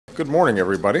Good morning,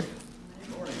 everybody.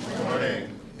 Good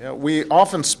morning. Yeah, we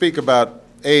often speak about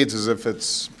AIDS as if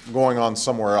it's going on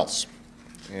somewhere else,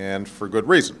 and for good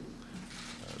reason.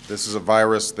 This is a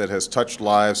virus that has touched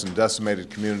lives and decimated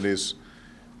communities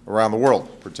around the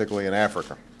world, particularly in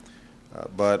Africa.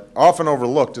 But often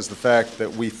overlooked is the fact that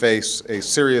we face a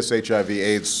serious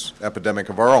HIV/AIDS epidemic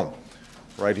of our own,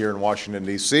 right here in Washington,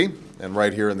 D.C., and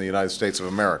right here in the United States of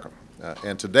America.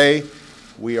 And today,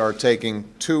 we are taking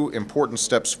two important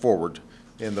steps forward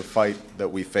in the fight that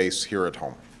we face here at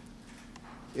home.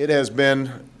 It has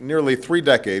been nearly 3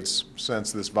 decades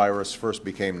since this virus first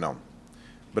became known.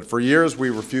 But for years,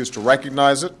 we refused to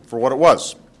recognize it for what it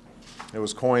was. It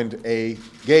was coined a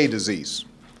gay disease.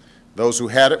 Those who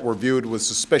had it were viewed with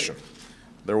suspicion.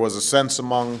 There was a sense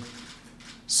among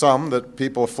some that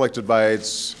people afflicted by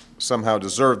AIDS somehow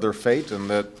deserved their fate and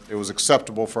that it was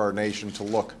acceptable for our nation to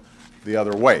look the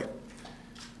other way.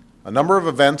 A number of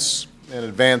events and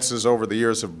advances over the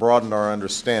years have broadened our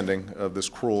understanding of this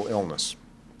cruel illness.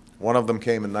 One of them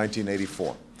came in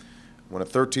 1984, when a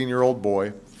 13-year-old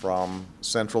boy from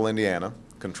central Indiana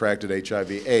contracted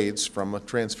HIV/AIDS from a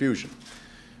transfusion.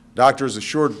 Doctors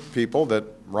assured people that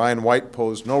Ryan White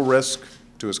posed no risk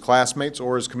to his classmates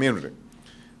or his community,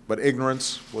 but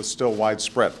ignorance was still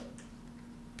widespread.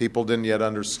 People didn't yet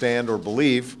understand or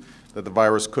believe that the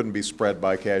virus couldn't be spread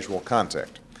by casual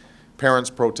contact.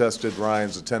 Parents protested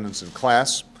Ryan's attendance in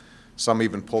class. Some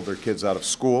even pulled their kids out of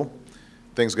school.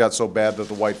 Things got so bad that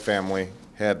the White family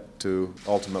had to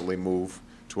ultimately move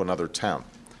to another town.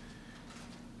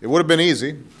 It would have been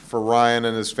easy for Ryan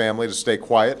and his family to stay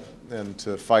quiet and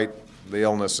to fight the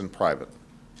illness in private.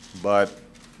 But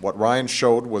what Ryan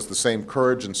showed was the same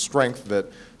courage and strength that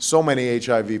so many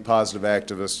HIV-positive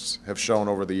activists have shown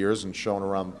over the years and show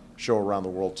around the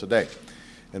world today.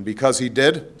 And because he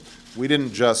did, we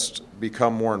didn't just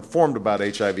become more informed about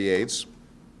HIV/AIDS,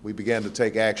 we began to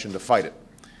take action to fight it.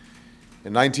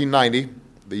 In 1990,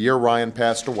 the year Ryan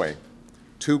passed away,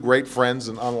 two great friends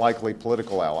and unlikely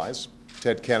political allies,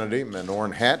 Ted Kennedy and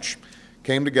Orrin Hatch,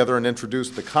 came together and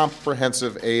introduced the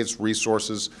Comprehensive AIDS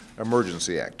Resources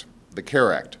Emergency Act, the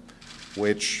CARE Act,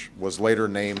 which was later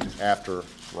named after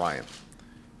Ryan.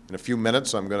 In a few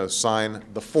minutes, I'm going to sign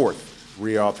the 4th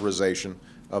reauthorization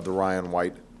of the Ryan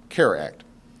White CARE Act.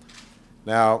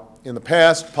 Now, in the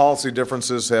past, policy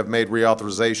differences have made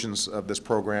reauthorizations of this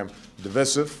program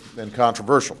divisive and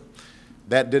controversial.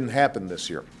 That didn't happen this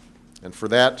year. And for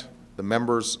that, the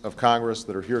members of Congress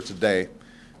that are here today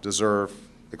deserve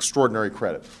extraordinary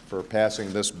credit for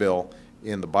passing this bill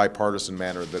in the bipartisan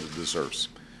manner that it deserves.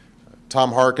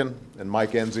 Tom Harkin and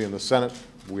Mike Enzi in the Senate,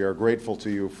 we are grateful to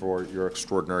you for your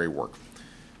extraordinary work.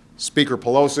 Speaker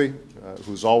Pelosi,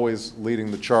 who's always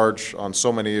leading the charge on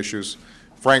so many issues,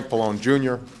 Frank Pallone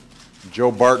Jr.,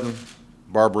 Joe Barton,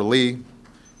 Barbara Lee,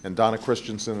 and Donna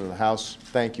Christensen in the House,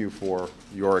 thank you for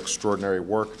your extraordinary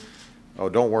work. Oh,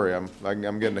 don't worry, I'm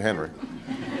getting to Henry.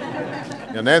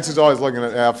 And Nancy's always looking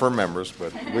at for members,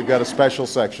 but we've got a special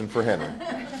section for Henry.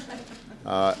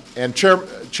 And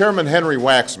Chairman Henry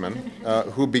Waxman,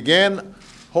 who began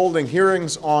holding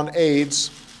hearings on AIDS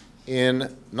in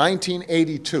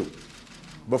 1982,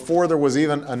 before there was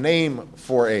even a name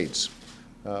for AIDS,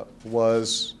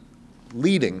 was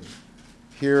leading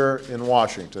here in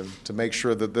Washington to make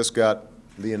sure that this got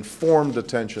the informed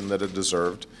attention that it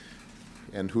deserved,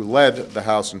 and who led the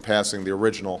House in passing the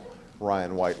original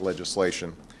Ryan White legislation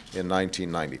in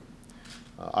 1990.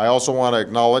 I also want to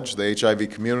acknowledge the HIV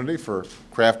community for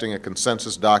crafting a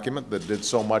consensus document that did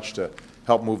so much to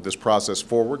help move this process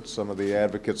forward. Some of the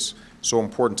advocates so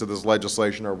important to this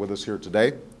legislation are with us here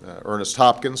today. Ernest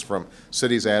Hopkins from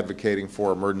Cities Advocating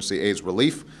for Emergency AIDS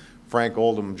Relief, Frank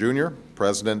Oldham Jr.,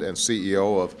 President and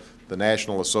CEO of the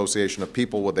National Association of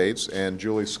People with AIDS, and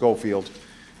Julie Schofield,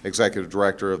 Executive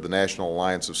Director of the National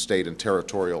Alliance of State and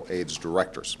Territorial AIDS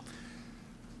Directors.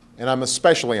 And I'm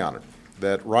especially honored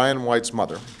that Ryan White's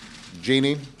mother,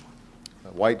 Jeannie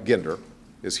White Ginder,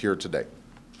 is here today.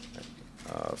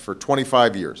 For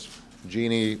 25 years,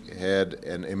 Jeannie had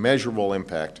an immeasurable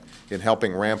impact in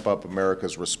helping ramp up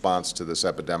America's response to this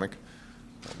epidemic.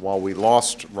 While we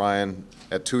lost Ryan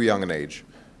at too young an age,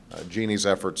 Jeannie's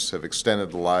efforts have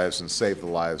extended the lives and saved the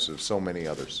lives of so many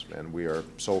others, and we are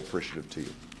so appreciative to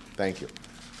you. Thank you.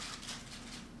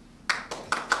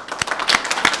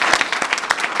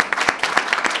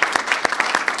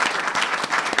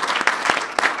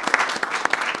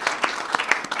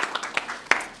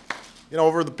 You know,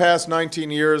 over the past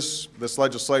 19 years, this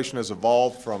legislation has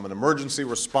evolved from an emergency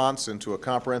response into a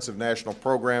comprehensive national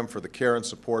program for the care and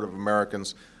support of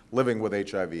Americans living with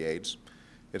HIV/AIDS.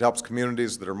 It helps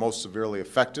communities that are most severely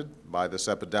affected by this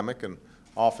epidemic and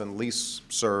often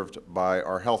least served by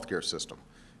our healthcare system,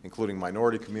 including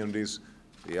minority communities,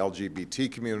 the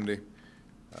LGBT community,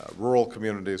 rural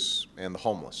communities, and the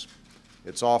homeless.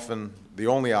 It's often the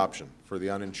only option for the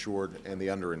uninsured and the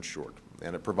underinsured,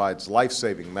 and it provides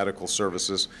life-saving medical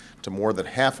services to more than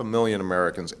 500,000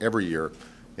 Americans every year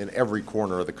in every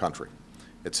corner of the country.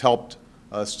 It's helped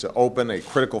us to open a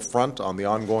critical front on the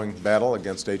ongoing battle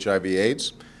against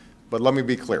HIV/AIDS. But let me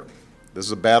be clear, this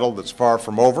is a battle that's far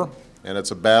from over, and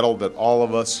it's a battle that all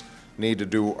of us need to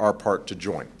do our part to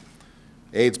join.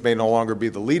 AIDS may no longer be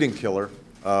the leading killer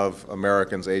of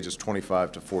Americans ages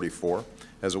 25 to 44,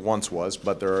 as it once was,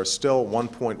 but there are still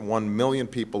 1.1 million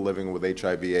people living with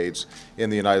HIV/AIDS in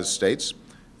the United States,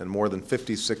 and more than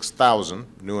 56,000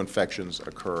 new infections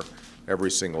occur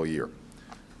every single year.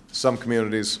 Some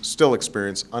communities still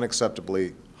experience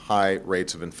unacceptably high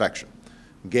rates of infection.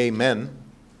 Gay men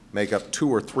make up 2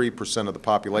 or 3% of the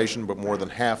population, but more than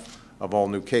half of all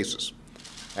new cases.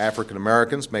 African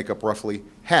Americans make up roughly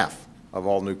half of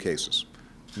all new cases.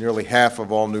 Nearly half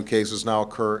of all new cases now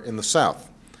occur in the South.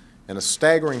 And a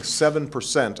staggering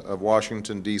 7% of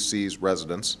Washington, D.C.'s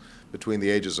residents between the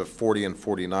ages of 40 and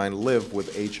 49 live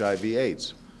with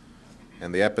HIV/AIDS.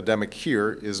 And the epidemic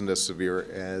here isn't as severe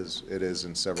as it is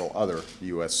in several other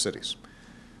U.S. cities.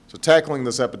 So tackling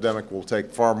this epidemic will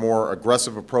take far more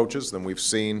aggressive approaches than we've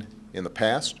seen in the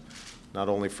past, not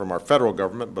only from our federal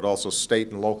government, but also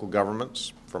state and local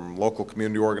governments, from local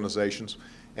community organizations,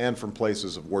 and from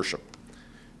places of worship.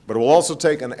 But it will also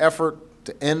take an effort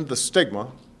to end the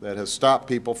stigma that has stopped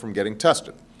people from getting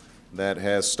tested, that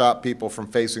has stopped people from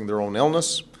facing their own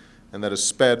illness, and that has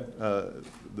sped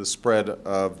the spread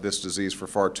of this disease for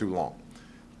far too long.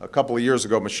 A couple of years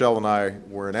ago, Michelle and I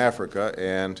were in Africa,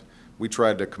 and we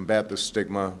tried to combat this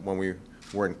stigma when we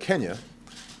were in Kenya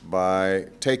by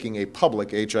taking a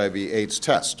public HIV/AIDS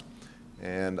test.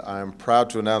 And I'm proud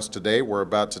to announce today we're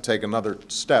about to take another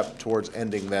step towards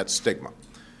ending that stigma.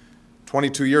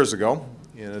 22 years ago,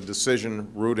 in a decision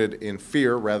rooted in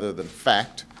fear rather than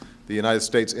fact, the United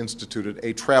States instituted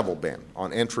a travel ban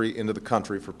on entry into the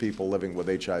country for people living with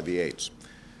HIV/AIDS.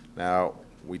 Now,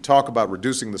 we talk about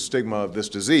reducing the stigma of this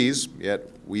disease, yet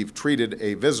we've treated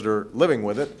a visitor living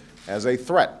with it as a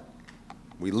threat.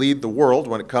 We lead the world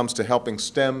when it comes to helping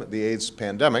stem the AIDS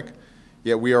pandemic,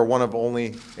 yet we are one of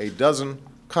only a dozen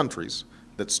countries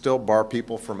that still bar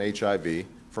people from HIV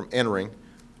from entering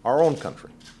our own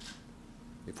country.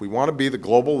 If we want to be the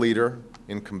global leader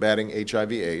in combating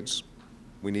HIV/AIDS,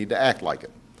 we need to act like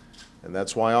it. And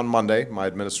that's why on Monday, my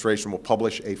administration will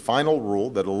publish a final rule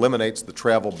that eliminates the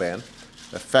travel ban,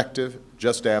 effective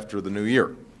just after the new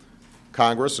year.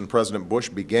 Congress and President Bush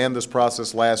began this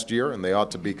process last year, and they ought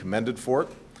to be commended for it.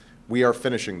 We are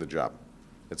finishing the job.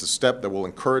 It's a step that will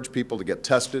encourage people to get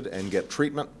tested and get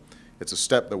treatment. It's a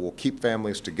step that will keep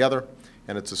families together,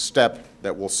 and it's a step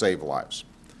that will save lives.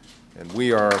 And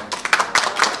we are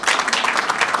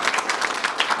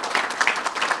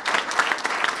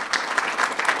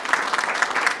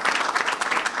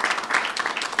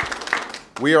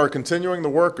continuing the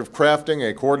work of crafting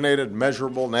a coordinated,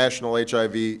 measurable national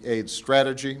HIV/AIDS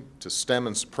strategy to stem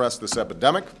and suppress this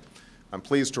epidemic. I'm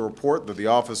pleased to report that the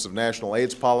Office of National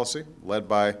AIDS Policy, led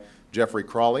by Jeffrey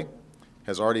Crawley,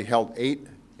 has already held 8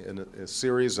 in a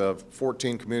series of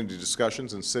 14 community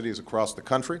discussions in cities across the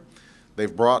country.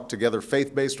 They've brought together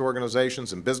faith-based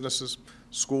organizations and businesses,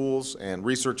 schools and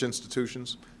research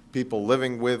institutions, people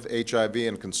living with HIV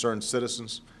and concerned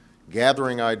citizens,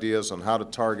 gathering ideas on how to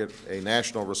target a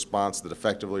national response that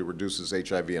effectively reduces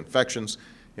HIV infections,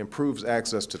 improves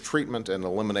access to treatment, and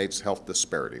eliminates health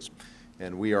disparities.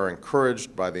 And we are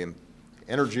encouraged by the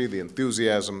energy, the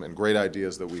enthusiasm, and great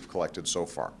ideas that we've collected so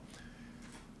far.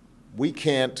 We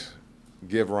can't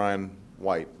give Ryan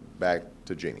White back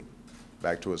to Jeannie,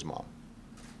 back to his mom.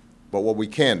 But what we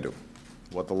can do,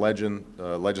 what the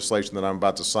legislation that I'm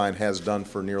about to sign has done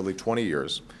for nearly 20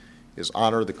 years, is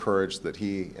honor the courage that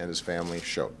he and his family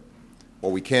showed.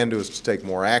 What we can do is to take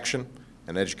more action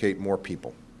and educate more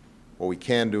people. What we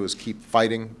can do is keep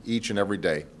fighting each and every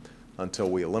day until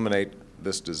we eliminate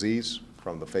this disease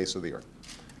from the face of the earth.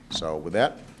 So with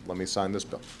that, let me sign this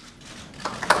bill.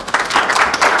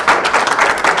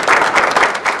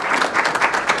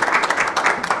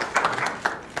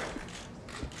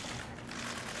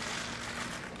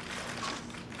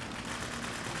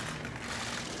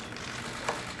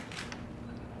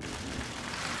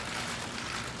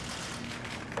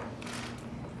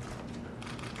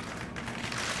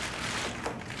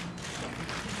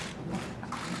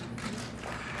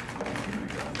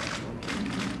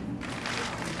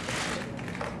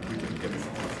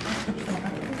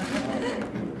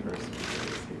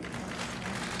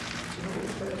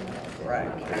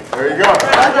 There you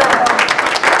go.